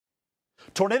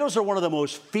Tornadoes are one of the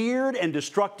most feared and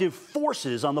destructive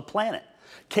forces on the planet,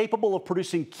 capable of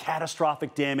producing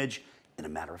catastrophic damage in a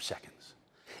matter of seconds.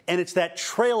 And it's that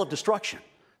trail of destruction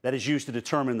that is used to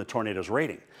determine the tornado's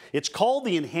rating. It's called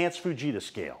the Enhanced Fujita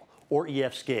Scale, or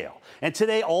EF scale. And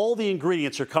today, all the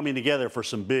ingredients are coming together for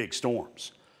some big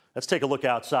storms. Let's take a look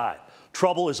outside.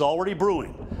 Trouble is already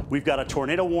brewing. We've got a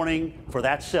tornado warning for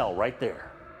that cell right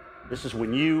there. This is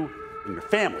when you and your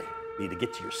family need to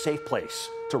get to your safe place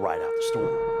to ride out the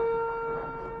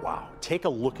storm. Wow, take a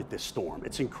look at this storm.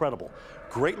 It's incredible.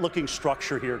 Great looking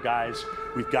structure here, guys.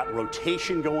 We've got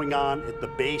rotation going on at the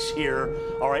base here.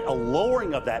 All right, a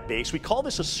lowering of that base. We call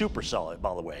this a supercell,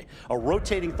 by the way. A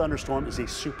rotating thunderstorm is a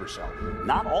supercell.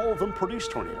 Not all of them produce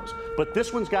tornadoes, but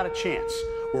this one's got a chance.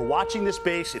 We're watching this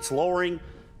base, it's lowering.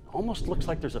 Almost looks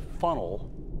like there's a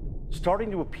funnel starting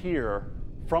to appear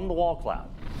from the wall cloud.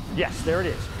 Yes, there it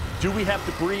is. Do we have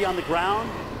debris on the ground?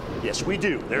 Yes, we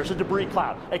do. There's a debris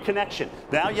cloud, a connection.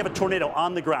 Now you have a tornado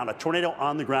on the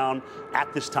ground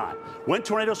at this time. When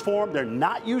tornadoes form, they're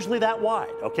not usually that wide,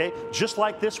 okay? Just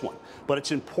like this one. But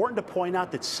it's important to point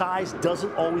out that size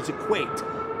doesn't always equate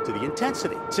to the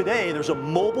intensity. Today, there's a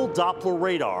mobile Doppler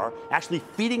radar actually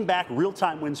feeding back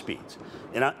real-time wind speeds.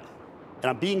 And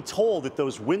I'm being told that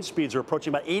those wind speeds are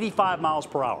approaching about 85 miles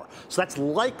per hour. So that's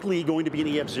likely going to be an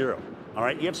EF0. All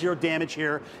right, EF0 damage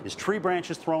here is tree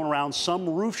branches thrown around, some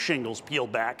roof shingles peeled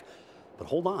back. But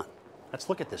hold on, let's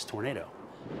look at this tornado.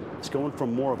 It's going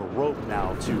from more of a rope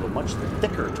now to a much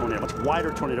thicker tornado, much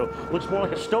wider tornado. Looks more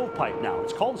like a stovepipe now.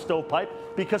 It's called a stovepipe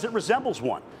because it resembles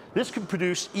one. This could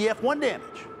produce EF1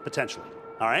 damage, potentially.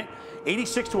 All right,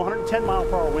 86 to 110 mile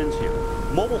per hour winds here.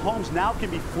 Mobile homes now can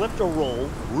be flipped or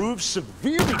rolled, roofs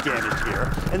severely damaged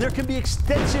here, and there can be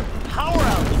extensive power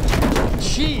outages.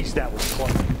 Jeez, that was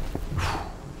close.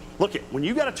 Look it, when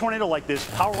you got a tornado like this,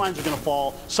 power lines are going to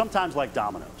fall, sometimes like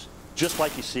dominoes, just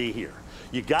like you see here.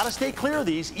 You got to stay clear of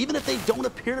these, even if they don't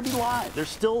appear to be live. They're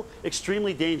still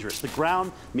extremely dangerous. The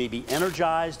ground may be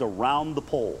energized around the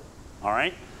pole. All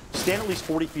right, stand at least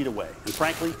 40 feet away. And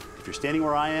frankly, if you're standing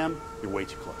where I am, you're way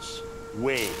too close.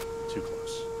 Way too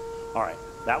close. All right,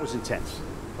 that was intense.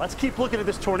 Let's keep looking at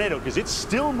this tornado because it's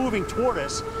still moving toward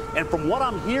us. And from what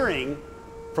I'm hearing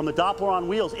from the Doppler on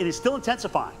wheels, it is still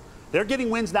intensifying. They're getting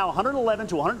winds now 111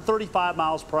 to 135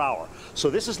 miles per hour. So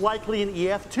this is likely an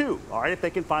EF2, all right, if they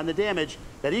can find the damage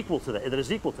that is equal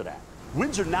to that.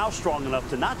 Winds are now strong enough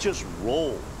to not just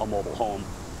roll a mobile home,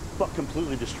 but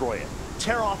completely destroy it.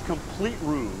 Tear off complete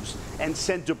roofs and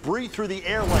send debris through the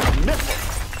air like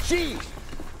missiles. Jeez,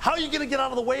 how are you going to get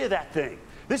out of the way of that thing?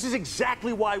 This is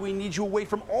exactly why we need you away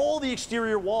from all the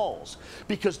exterior walls,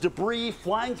 because debris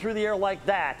flying through the air like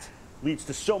that leads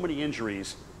to so many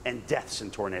injuries and deaths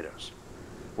in tornadoes.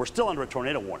 We're still under a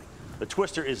tornado warning. The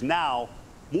twister is now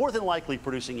more than likely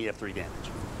producing EF3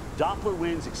 damage. Doppler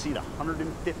winds exceed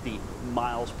 150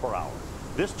 miles per hour.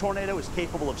 This tornado is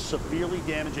capable of severely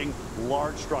damaging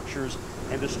large structures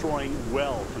and destroying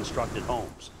well-constructed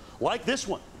homes. Like this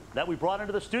one that we brought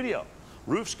into the studio.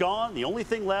 Roof's gone. The only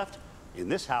thing left in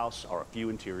this house are a few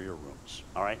interior rooms.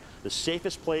 All right? The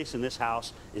safest place in this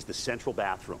house is the central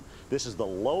bathroom. This is the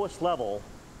lowest level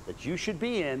that you should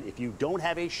be in if you don't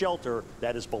have a shelter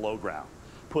that is below ground.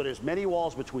 Put as many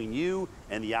walls between you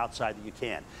and the outside that you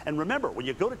can. And remember, when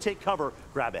you go to take cover,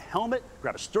 grab a helmet,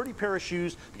 grab a sturdy pair of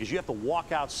shoes, because you have to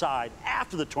walk outside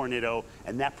after the tornado,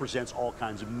 and that presents all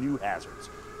kinds of new hazards.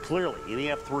 Clearly, an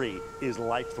EF3 is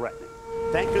life-threatening.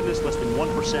 Thank goodness less than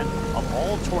 1% of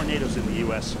all tornadoes in the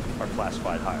U.S. are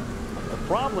classified higher. The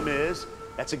problem is,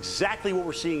 that's exactly what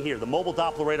we're seeing here. The mobile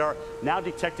Doppler radar now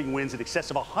detecting winds in excess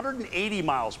of 180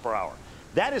 miles per hour.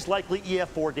 That is likely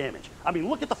EF4 damage. I mean,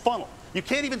 look at the funnel. You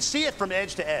can't even see it from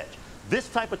edge to edge. This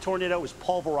type of tornado is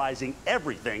pulverizing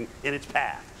everything in its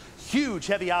path. Huge,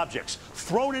 heavy objects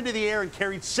thrown into the air and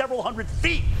carried several hundred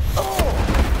feet.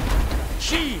 Oh,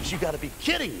 jeez, you gotta be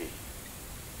kidding me.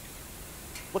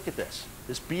 Look at this.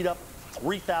 This beat up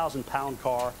 3,000-pound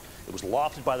car. It was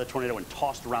lofted by the tornado and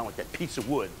tossed around like that piece of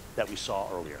wood that we saw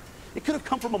earlier. It could have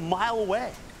come from a mile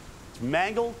away. It's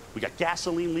mangled. We got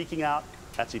gasoline leaking out.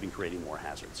 That's even creating more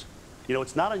hazards. You know,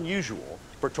 it's not unusual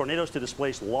for tornadoes to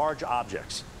displace large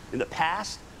objects. In the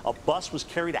past, a bus was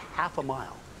carried a half a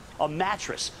mile, a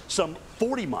mattress some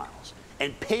 40 miles,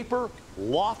 and paper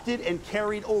lofted and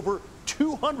carried over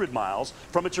 200 miles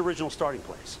from its original starting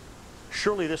place.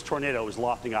 Surely this tornado is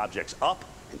lofting objects up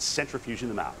and centrifuging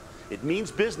them out. It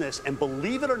means business, and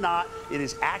believe it or not, it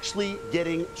is actually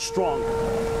getting stronger.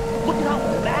 Look at how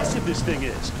massive this thing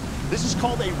is. This is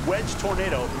called a wedge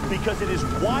tornado because it is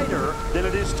wider than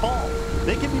it is tall.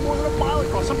 They can be more than a mile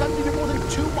across, sometimes even more than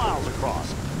 2 miles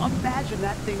across. Imagine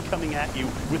that thing coming at you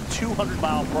with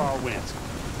 200-mile-per-hour winds.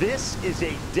 This is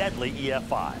a deadly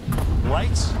EF5.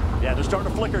 Lights? Yeah, they're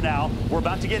starting to flicker now. We're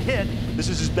about to get hit. This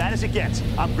is as bad as it gets.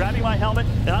 I'm grabbing my helmet,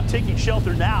 and I'm taking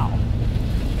shelter now.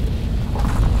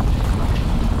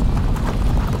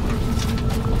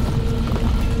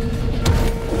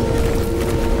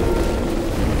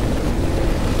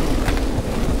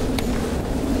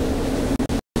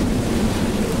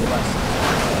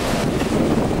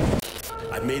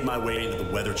 I've made my way into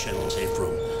the Weather Channel safe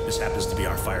room. This happens to be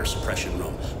our fire suppression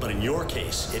room. But in your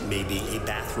case, it may be a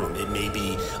bathroom. It may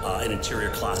be an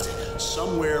interior closet.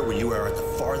 Somewhere where you are at the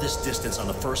farthest distance on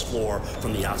the first floor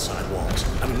from the outside walls.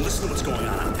 I mean, listen to what's going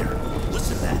on out there.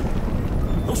 Listen to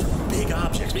that. Those are big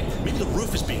objects. Maybe the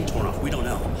roof is being torn off. We don't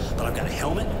know. But I've got a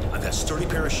helmet. I've got a sturdy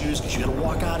pair of shoes because you got to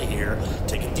walk out of here.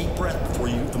 Take a deep breath before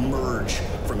you emerge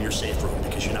from your safe room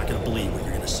because you're not going to believe what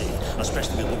you're going to see,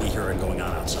 especially with what we hear and going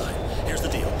on outside. Here's the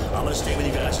deal. I'm going to stay with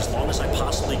you guys as long as I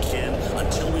possibly can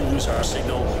until we lose our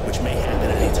signal, which may happen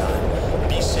at any time.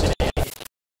 Be safe.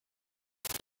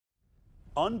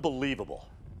 Unbelievable.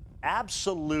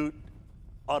 Absolute,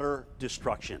 utter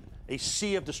destruction. A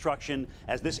sea of destruction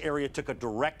as this area took a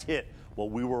direct hit while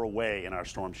we were away in our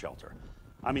storm shelter.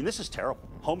 I mean, this is terrible.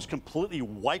 Homes completely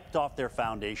wiped off their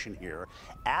foundation here.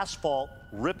 Asphalt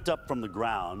ripped up from the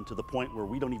ground to the point where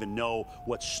we don't even know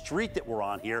what street that we're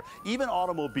on here. Even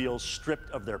automobiles stripped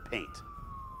of their paint.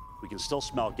 We can still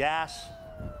smell gas.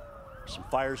 Some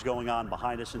fires going on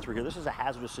behind us and through here. This is a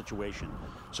hazardous situation.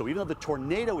 So even though the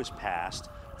tornado is past,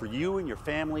 for you and your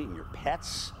family and your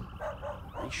pets,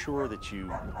 make sure that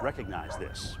you recognize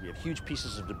this. We have huge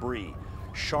pieces of debris,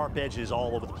 sharp edges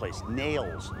all over the place,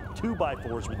 nails,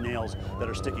 2x4s with nails that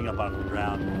are sticking up out of the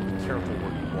ground. Be careful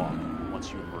where you walk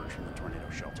once you emerge from the tornado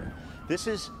shelter. This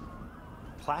is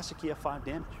classic EF5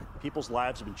 damage. People's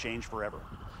lives have been changed forever.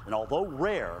 And although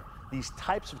rare, these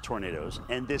types of tornadoes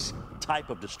and this type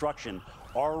of destruction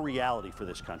are a reality for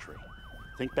this country.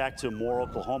 Think back to Moore,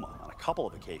 Oklahoma on a couple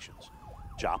of occasions.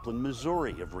 Joplin,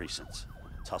 Missouri of recent.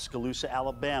 Tuscaloosa,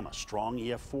 Alabama, strong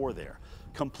EF4 there.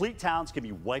 Complete towns can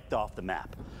be wiped off the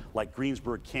map, like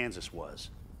Greensburg, Kansas was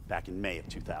back in May of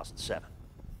 2007.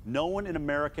 No one in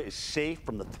America is safe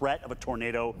from the threat of a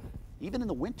tornado, even in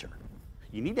the winter.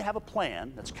 You need to have a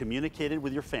plan that's communicated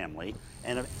with your family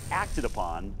and acted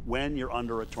upon when you're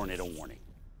under a tornado warning.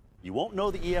 You won't know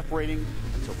the EF rating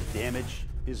until the damage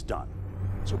is done.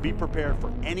 So be prepared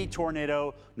for any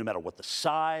tornado, no matter what the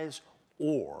size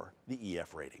or the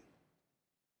EF rating.